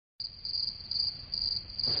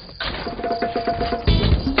Hi,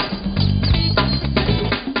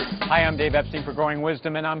 I'm Dave Epstein for Growing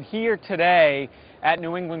Wisdom, and I'm here today at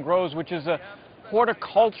New England Grows, which is a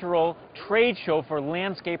horticultural trade show for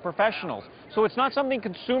landscape professionals. So it's not something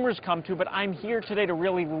consumers come to, but I'm here today to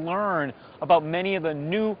really learn about many of the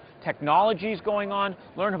new technologies going on,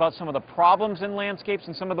 learn about some of the problems in landscapes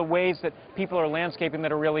and some of the ways that people are landscaping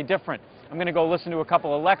that are really different. I'm going to go listen to a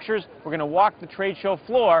couple of lectures, we're going to walk the trade show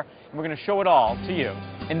floor, and we're going to show it all to you.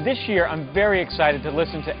 And this year, I'm very excited to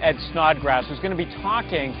listen to Ed Snodgrass, who's going to be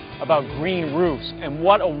talking about green roofs, and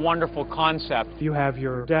what a wonderful concept. You have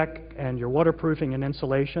your deck and your waterproofing and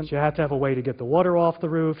insulation. You have to have a way to get the water off the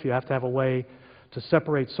roof. You have to have a way to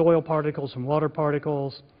separate soil particles from water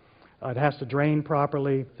particles. It has to drain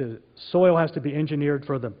properly. The soil has to be engineered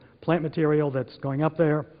for the plant material that's going up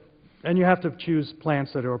there. And you have to choose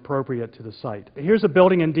plants that are appropriate to the site. Here's a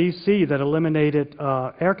building in D.C. that eliminated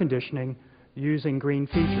air conditioning using green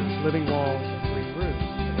features, living walls and green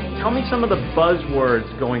roofs. Tell me some of the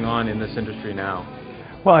buzzwords going on in this industry now.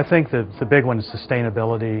 Well, I think the big one is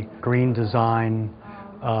sustainability, green design.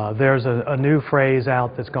 There's a new phrase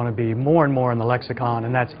out that's going to be more and more in the lexicon,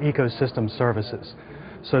 and that's ecosystem services.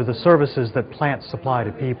 So the services that plants supply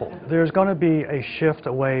to people. There's going to be a shift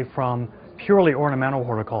away from purely ornamental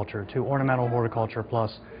horticulture to ornamental horticulture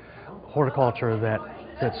plus horticulture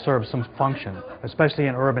that serves some function, especially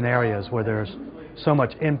in urban areas where there's so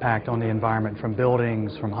much impact on the environment from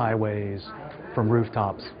buildings, from highways, from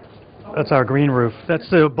rooftops. That's our green roof. That's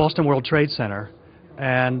the Boston World Trade Center,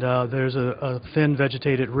 and there's a thin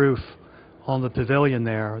vegetated roof on the pavilion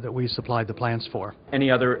there that we supplied the plants for. Any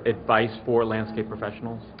other advice for landscape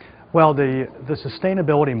professionals? Well, the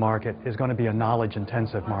sustainability market is going to be a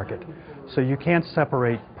knowledge-intensive market, so you can't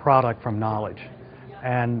separate product from knowledge.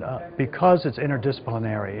 And because it's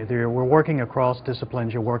interdisciplinary, we're working across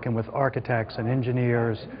disciplines. You're working with architects and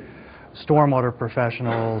engineers, stormwater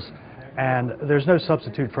professionals, and there's no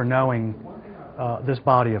substitute for knowing this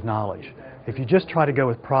body of knowledge. If you just try to go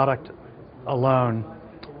with product alone,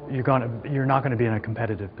 you're not going to be in a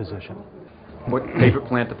competitive position. What favorite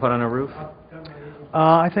plant to put on a roof?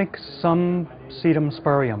 I think some sedum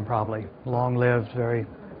spurium, probably. Long-lived,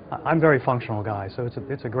 I'm a very functional guy, so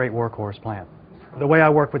it's a great workhorse plant. The way I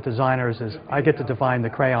work with designers is I get to define the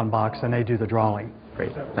crayon box and they do the drawing.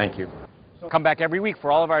 Great, thank you. Come back every week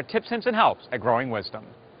for all of our tips, hints, and helps at Growing Wisdom.